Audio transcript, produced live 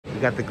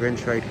We got the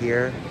Grinch right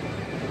here.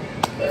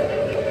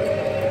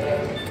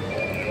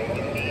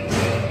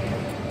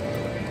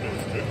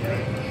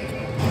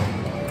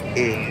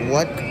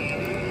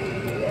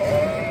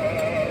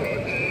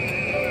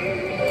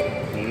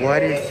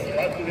 What is...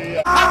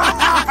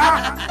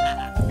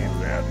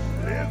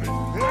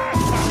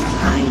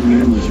 I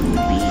knew you would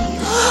be here.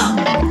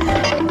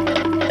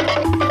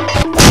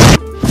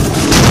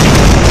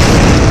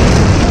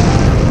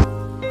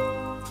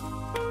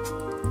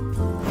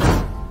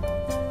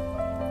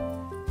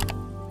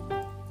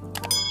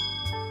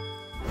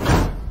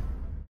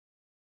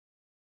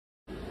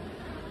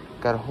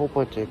 Got a whole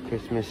bunch of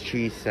Christmas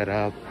trees set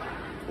up.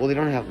 Well, they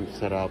don't have them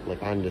set up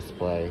like on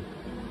display.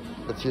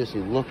 But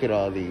seriously, look at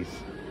all these.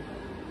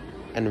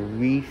 And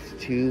wreaths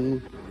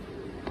too.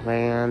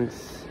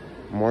 Plants.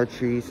 More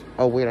trees.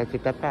 Oh wait, I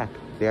take that back.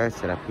 They are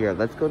set up here.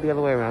 Let's go the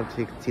other way around so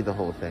you can see the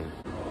whole thing.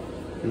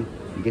 You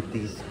get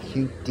these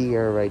cute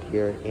deer right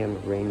here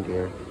and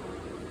reindeer.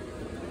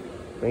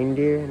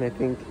 Reindeer, and I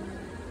think...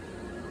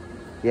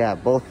 yeah,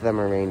 both of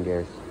them are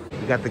reindeers.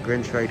 We got the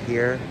Grinch right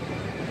here.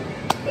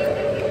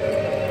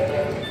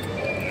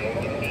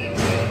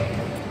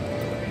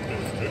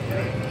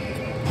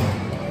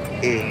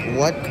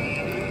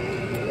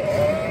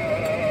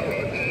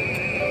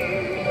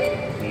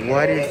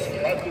 What is...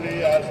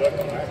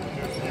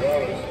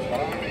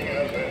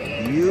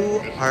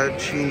 You are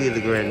truly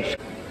the Grinch.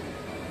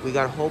 We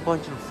got a whole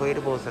bunch of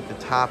inflatables at the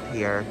top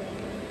here.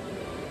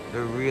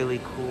 They're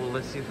really cool.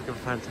 Let's see if we can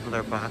find some of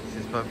their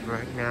boxes. But for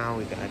right now,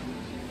 we got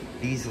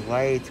these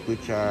lights,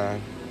 which are...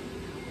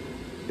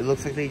 it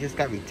looks like they just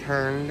got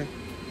returned.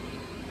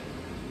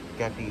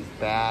 Got these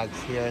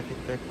bags here, I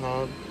think they're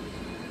called.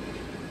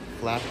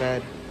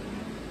 Flatbed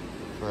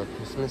for a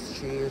Christmas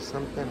tree or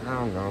something. I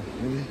don't know.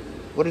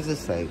 What does this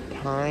say?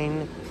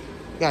 Pine?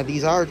 Yeah,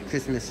 these are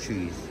Christmas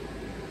trees.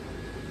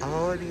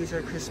 All of these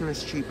are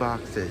Christmas tree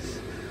boxes.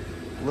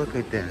 Look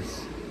at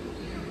this.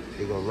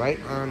 They go right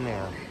on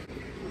there.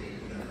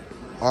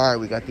 Alright,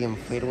 we got the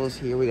inflatables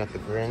here. We got the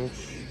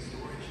Grinch,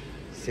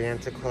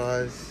 Santa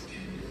Claus,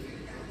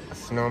 a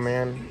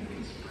snowman,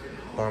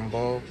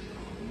 Bumble,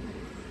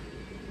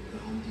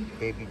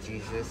 baby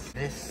Jesus.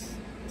 This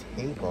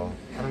table,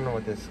 I don't know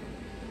what this,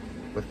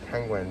 with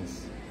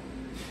penguins,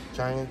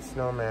 giant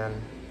snowman.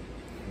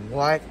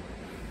 What?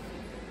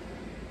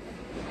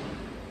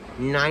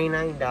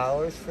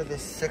 $99 for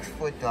this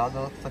 6-foot dog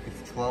that looks like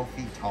it's 12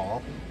 feet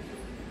tall.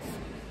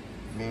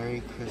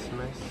 Merry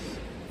Christmas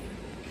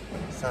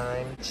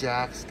sign.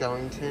 Jack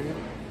Skellington,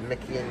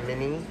 Mickey and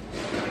Minnie,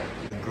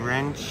 the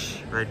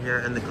Grinch right here,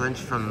 and the Grinch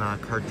from the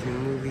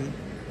cartoon movie.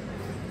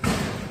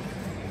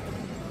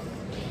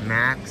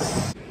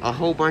 Max. A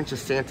whole bunch of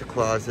Santa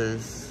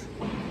Clauses,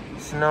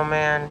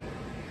 snowman,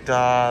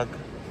 dog,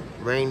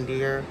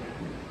 reindeer.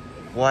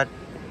 What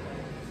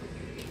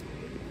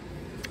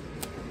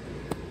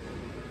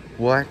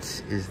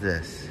is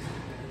this?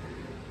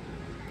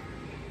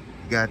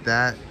 You got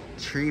that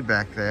tree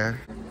back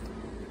there.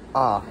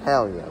 Oh,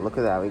 hell yeah. Look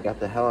at that. We got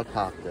the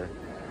helicopter.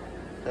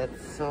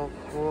 That's so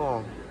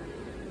cool.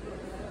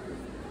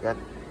 Got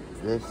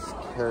this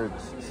carriage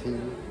too.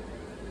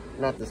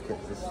 Not this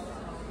carriage,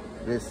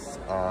 this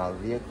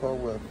vehicle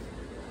with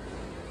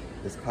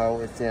this car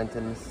with Santa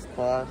and Mrs.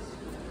 Claus.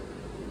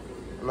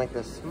 And like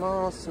the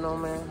small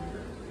snowman.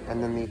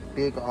 And then the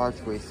big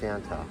archway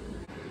Santa.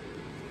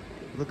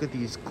 Look at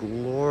these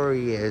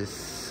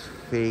glorious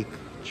fake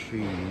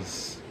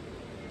trees.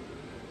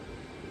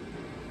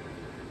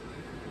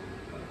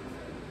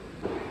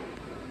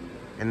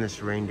 And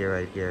this reindeer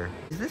right here.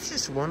 Is this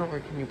just one,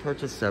 or can you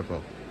purchase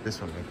several? This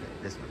one right there,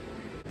 this one.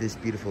 This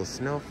beautiful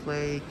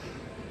snowflake.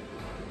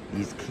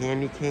 These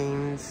candy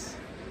canes.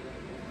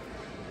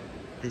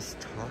 This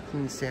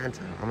talking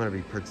Santa. I'm gonna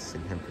be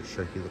purchasing him for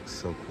sure. He looks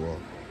so cool.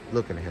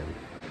 Look at him.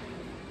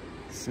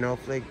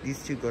 Snowflake.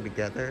 These two go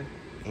together,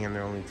 and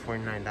they're only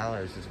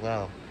 $29 as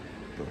well.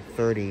 For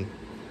 $30.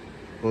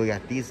 But we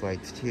got these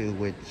lights too,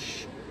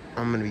 which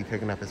I'm gonna be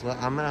picking up as well.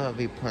 I'm gonna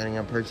be planning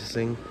on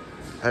purchasing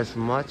as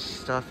much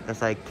stuff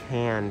as I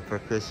can for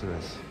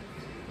Christmas.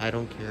 I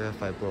don't care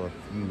if I blow a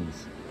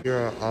fuse. Here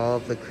are all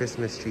of the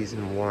Christmas trees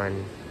in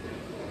one.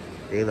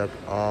 They look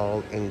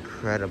all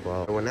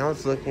incredible. When I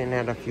was looking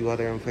at a few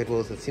other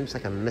inflatables, it seems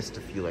like I missed a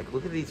few. Like,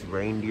 look at these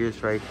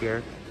reindeers right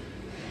here.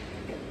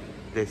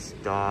 This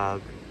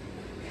dog.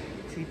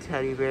 Two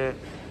teddy bears.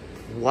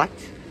 What?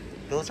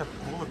 Those are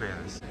polar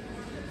bears.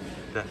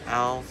 The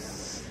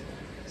elves,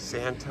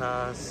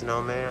 Santa,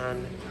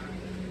 snowman.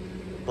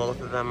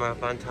 Both of them are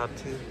up on top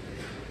too.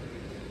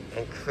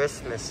 And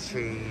Christmas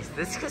trees.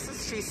 This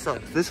Christmas tree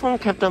sucks. This one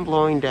kept on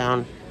blowing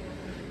down.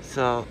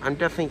 So I'm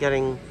definitely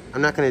getting,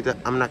 I'm not gonna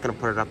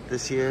put it up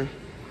this year.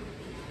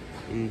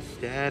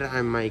 Instead,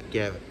 I might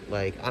get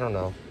like, I don't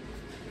know,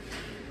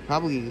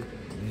 probably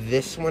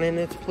this one in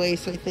its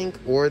place, I think,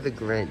 or the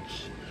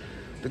Grinch.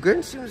 The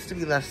Grinch seems to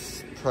be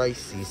less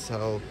pricey,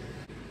 so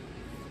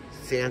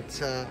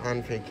Santa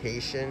on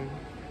Vacation.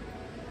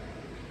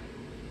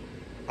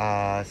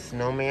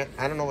 Snowman.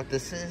 I don't know what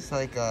this is.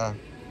 Like a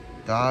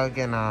dog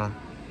and a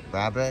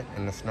rabbit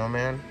and a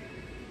snowman.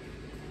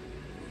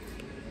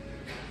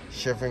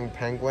 Shivering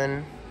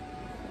Penguin.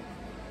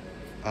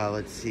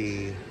 Let's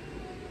see.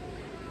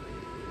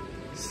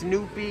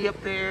 Snoopy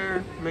up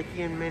there,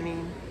 Mickey and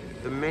Minnie,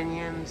 the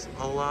Minions,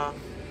 Olaf,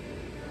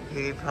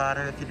 Harry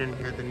Potter. If you didn't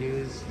hear the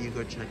news, you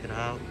go check it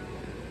out.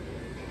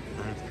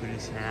 It's pretty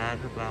sad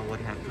about what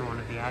happened to one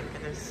of the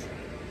actors.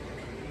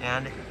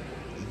 And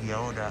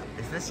Yoda.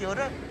 Is this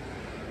Yoda?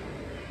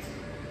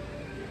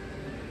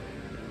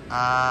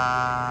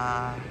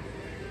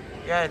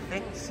 Yeah, I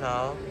think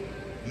so.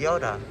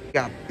 Yoda.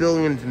 Got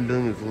billions and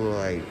billions of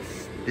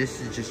lights.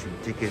 This is just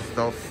ridiculous. It's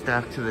all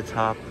stacked to the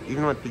top.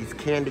 Even with these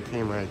candy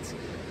cane lights.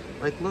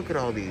 Like, look at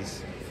all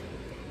these.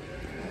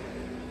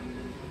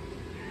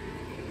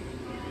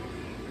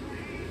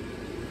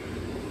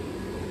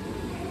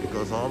 It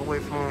goes all the way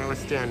from where I was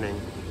standing,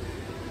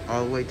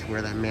 all the way to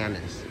where that man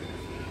is.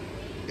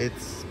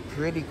 It's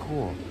pretty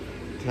cool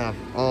to have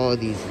all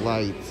these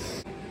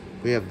lights.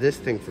 We have this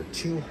thing for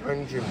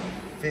 $250.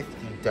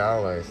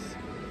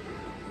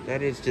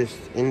 That is just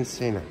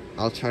insane.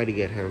 I'll try to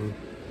get him.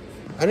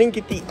 I didn't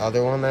get the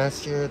other one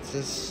last year. It's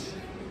just,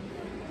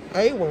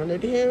 I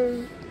wanted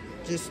him.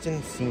 Just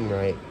didn't seem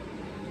right.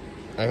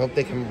 I hope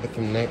they come up with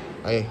him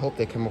I hope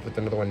they come up with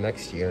another one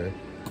next year.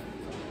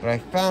 But I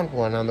found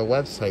one on the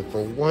website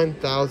for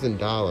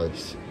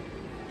 $1,000.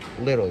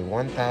 Literally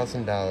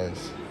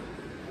 $1,000.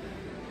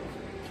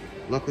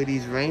 Luckily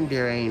these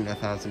reindeer ain't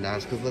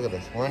 $1,000 because look at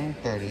this,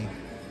 $130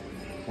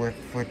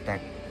 with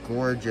that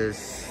gorgeous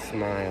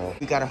smile.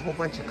 We got a whole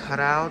bunch of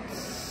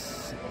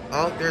cutouts.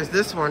 Oh, there's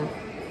this one.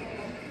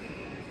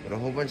 Got a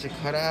whole bunch of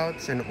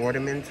cutouts and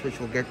ornaments, which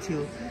we'll get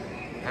to.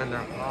 And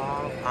they're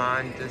all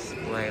on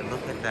display.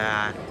 Look at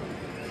that.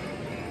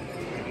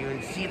 You can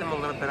even see them a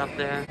little bit up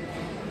there.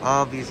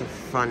 All these are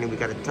funny. We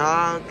got a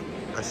dog,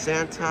 a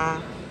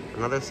Santa,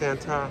 another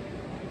Santa,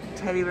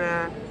 teddy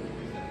bear,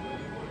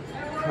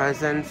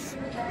 presents,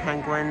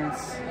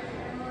 penguins,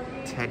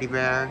 teddy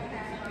bear,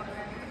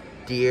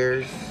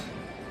 deers,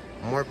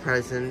 more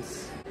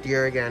presents,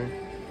 deer again,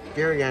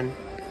 deer again,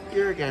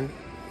 deer again,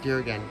 deer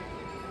again.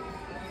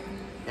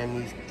 And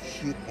these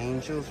cute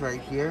angels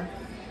right here.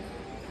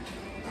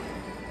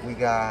 We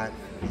got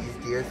these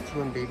deers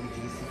too on baby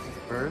Jesus'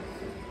 birth.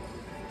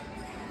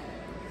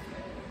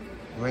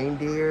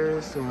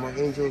 Reindeer, some more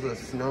angels, a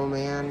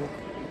snowman.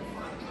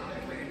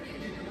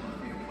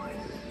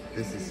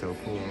 This is so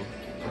cool.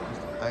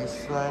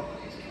 Ice sled.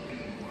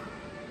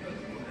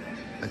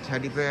 A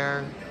teddy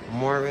bear,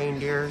 more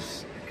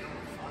reindeers,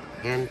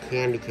 and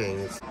candy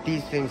canes.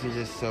 These things are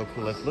just so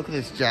cool. Like, look at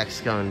this Jack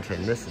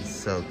Skellington. This is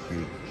so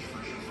cute.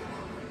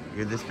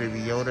 You're this baby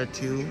Yoda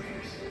too.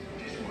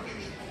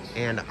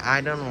 And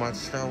I don't watch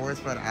Star Wars,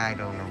 but I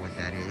don't know what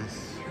that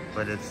is.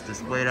 But it's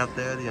displayed up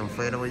there, the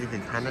inflatable. You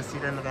can kind of see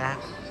it in the back.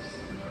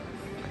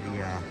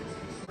 Yeah.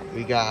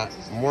 We got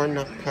more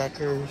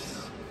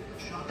nutcrackers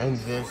and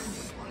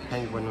this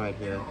penguin right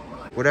here.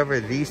 Whatever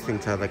these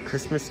things are, like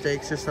Christmas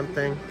steaks or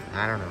something.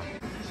 I don't know.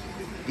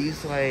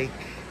 These like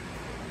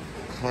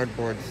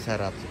cardboard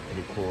setups are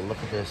pretty cool. Look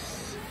at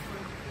this.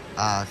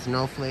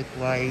 Snowflake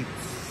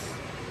lights.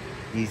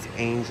 These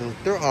angels.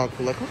 They're all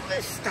cool. Like, look at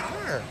this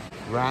star.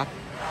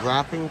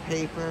 Wrapping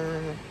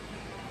paper.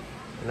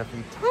 And a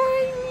few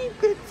tiny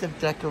bits of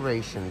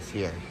decorations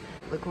here.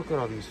 Look at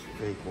all these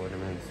fake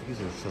ornaments. These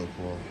are so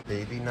cool.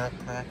 Baby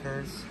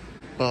nutcrackers.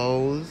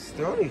 Bows.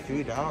 They're only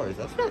 $3.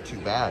 That's not too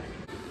bad.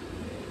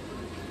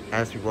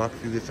 As we walk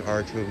through this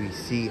arch where we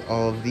see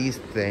all of these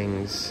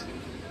things,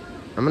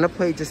 I'm gonna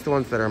play just the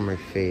ones that are my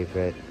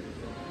favorite,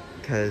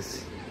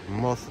 because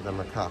most of them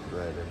are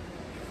copyrighted.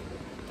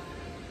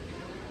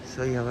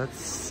 So yeah,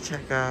 let's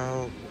check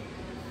out,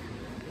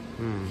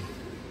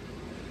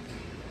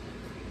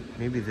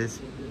 maybe this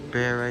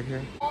bear right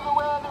here.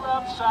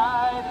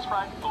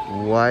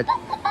 What?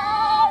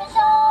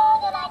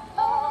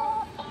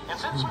 And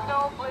since we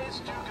no place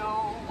to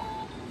go,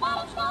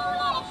 let it snow,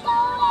 let it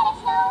snow, let it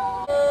snow.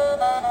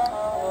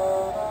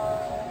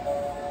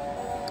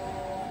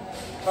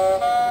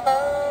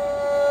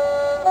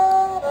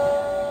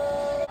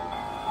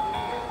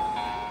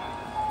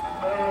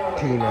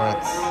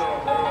 Peanuts.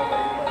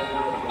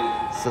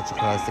 Such a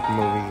classic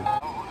movie.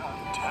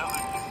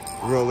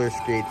 Roller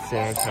skate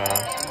Santa.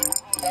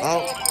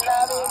 Oh.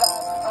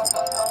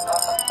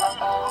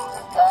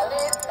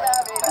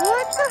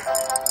 What the?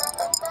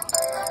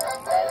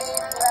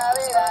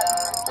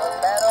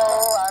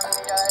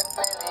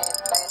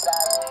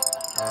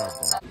 Oh,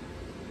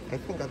 I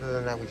think other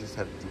than that, we just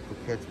have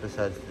duplicates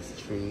besides this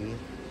tree.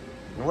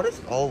 And what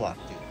does Olaf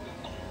do?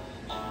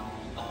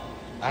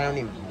 I don't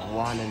even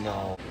want to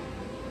know.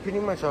 Pretty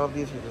much all of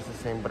these are just the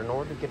same, but in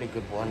order to get a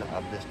good one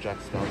of this Jack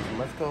Skellington,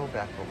 let's go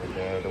back over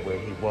there to where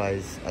he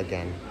was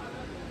again.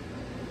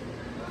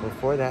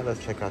 Before that,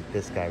 let's check out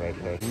this guy right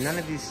here. None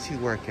of these two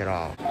work at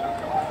all.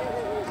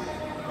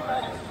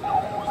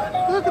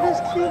 Look at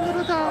this cute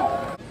little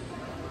dog.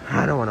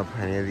 I don't want to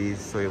play any of these,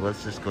 so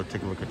let's just go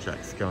take a look at Jack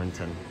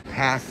Skellington.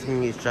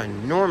 Passing these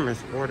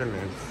ginormous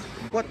ornaments.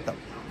 What the?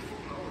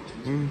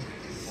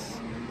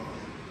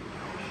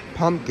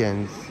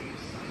 Pumpkins.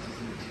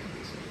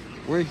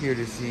 We're here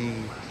to see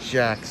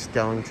Jack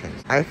Skellington.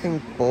 I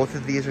think both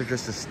of these are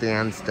just a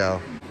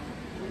standstill.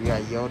 We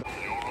got Yoda.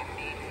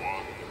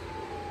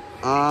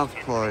 Of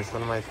course,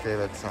 one of my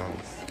favorite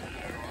songs.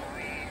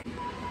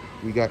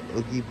 We got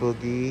Oogie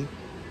Boogie.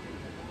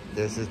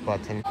 There's his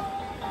button.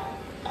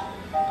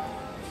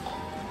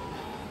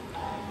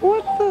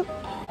 What the?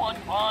 What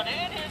fun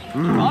it is to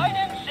ride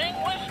and sing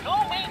with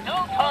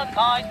Scooby-Doo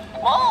tonight.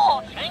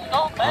 Whoa,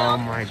 jingle bells, Oh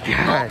my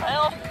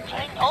God.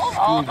 Jingle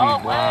all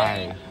Scooby, the way.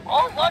 why?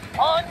 Oh, what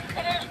fun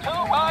it is to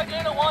ride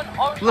in a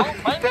one-horse Look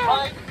open at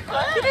that.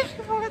 sleigh. He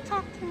doesn't want to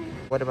talk to me.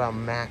 What about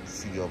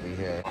Maxie over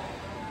here?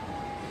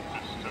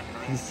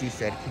 He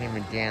said he can't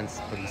even dance,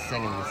 but he's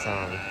singing the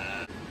song.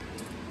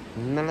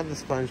 None of the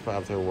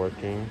SpongeBobs are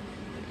working.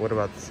 What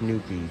about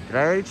Snoopy? Did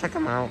I already check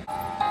him out?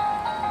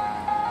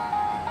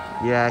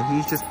 Yeah,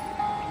 he's just...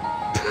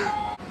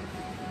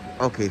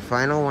 Okay,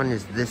 final one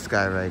is this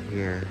guy right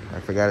here. I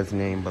forgot his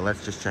name, but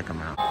let's just check him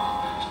out.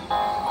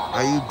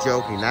 Are you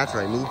joking? That's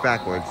right, move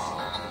backwards.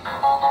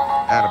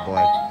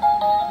 Attaboy.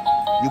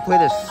 You play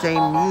the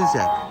same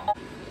music.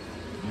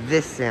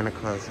 This Santa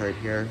Claus right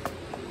here.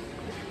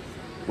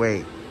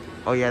 Wait.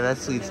 Oh yeah,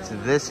 that leads to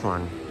this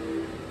one.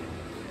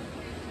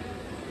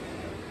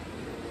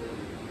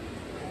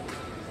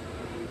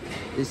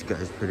 This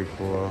guy's pretty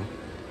cool.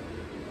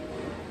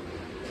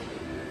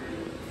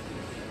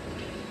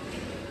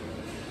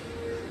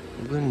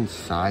 Look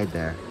inside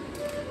there.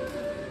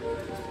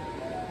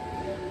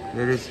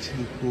 That is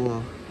too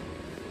cool.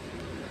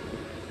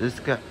 This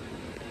guy.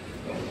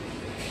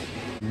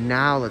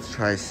 Now let's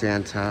try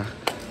Santa.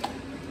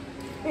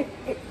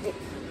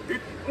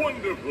 It's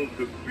wonderful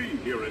to be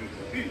here and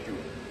see you.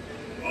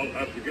 I'll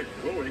have to get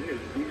going as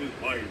soon as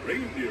my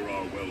reindeer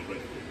are well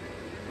rested.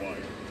 Why,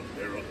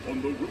 they're up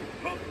on the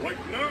rooftop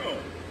right now.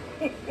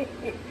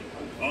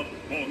 Up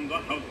on the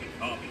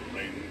housetop,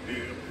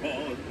 reindeer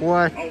paws.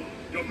 What? Out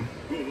jumps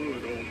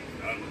good old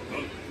Santa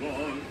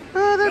Claus.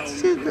 Oh,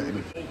 that's too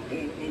good.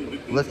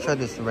 Let's try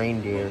this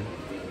reindeer.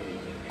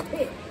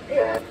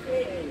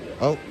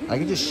 Oh, I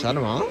can just shut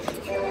him off?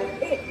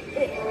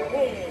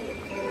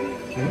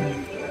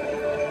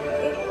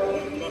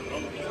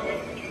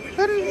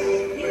 That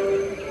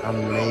is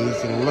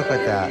amazing. Look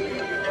at that.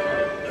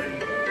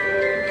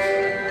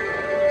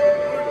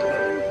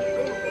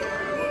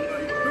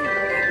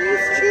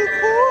 He's too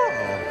cool.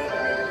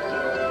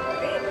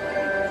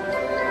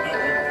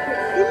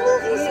 He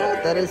moves his head.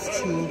 That is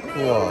too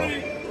cool.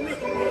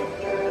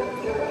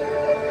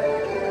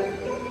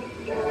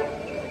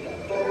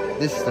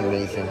 This is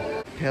amazing.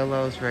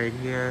 Pillows right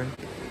here.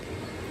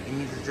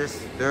 These are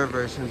just their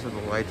versions of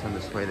the lights on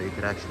display that you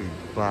could actually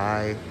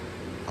buy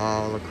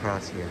all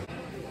across here.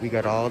 We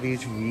got all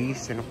these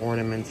wreaths and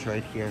ornaments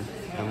right here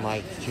and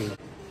lights too.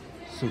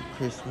 Some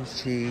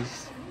Christmas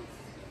trees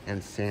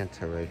and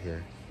Santa right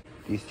here.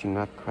 These two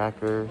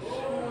nutcrackers.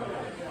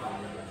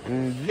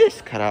 And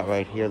this cutout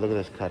right here. Look at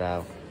this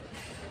cutout.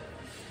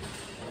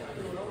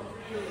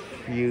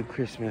 Few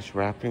Christmas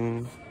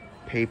wrapping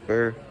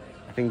paper.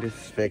 I think this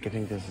is fake. I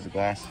think this is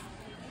glass.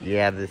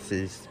 Yeah, this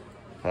is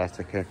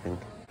plastic, I think.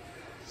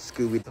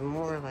 Scooby.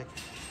 More like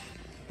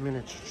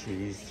miniature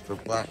trees for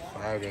Black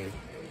Friday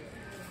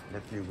in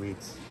a few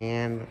weeks.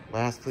 And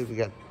lastly, we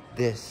got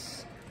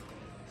this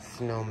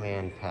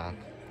snowman pack.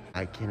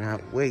 I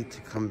cannot wait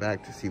to come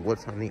back to see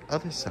what's on the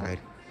other side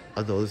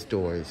of those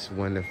doors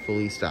when they're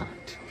fully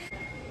stocked.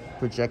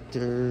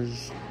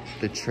 Projectors,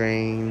 the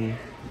train,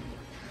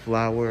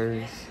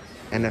 flowers,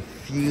 and a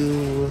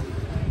few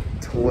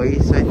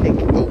toys, I think.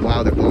 Oh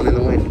wow, they're blowing in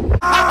the wind.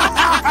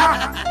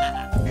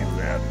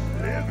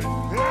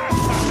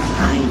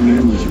 I knew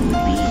you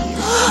would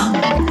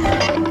be here.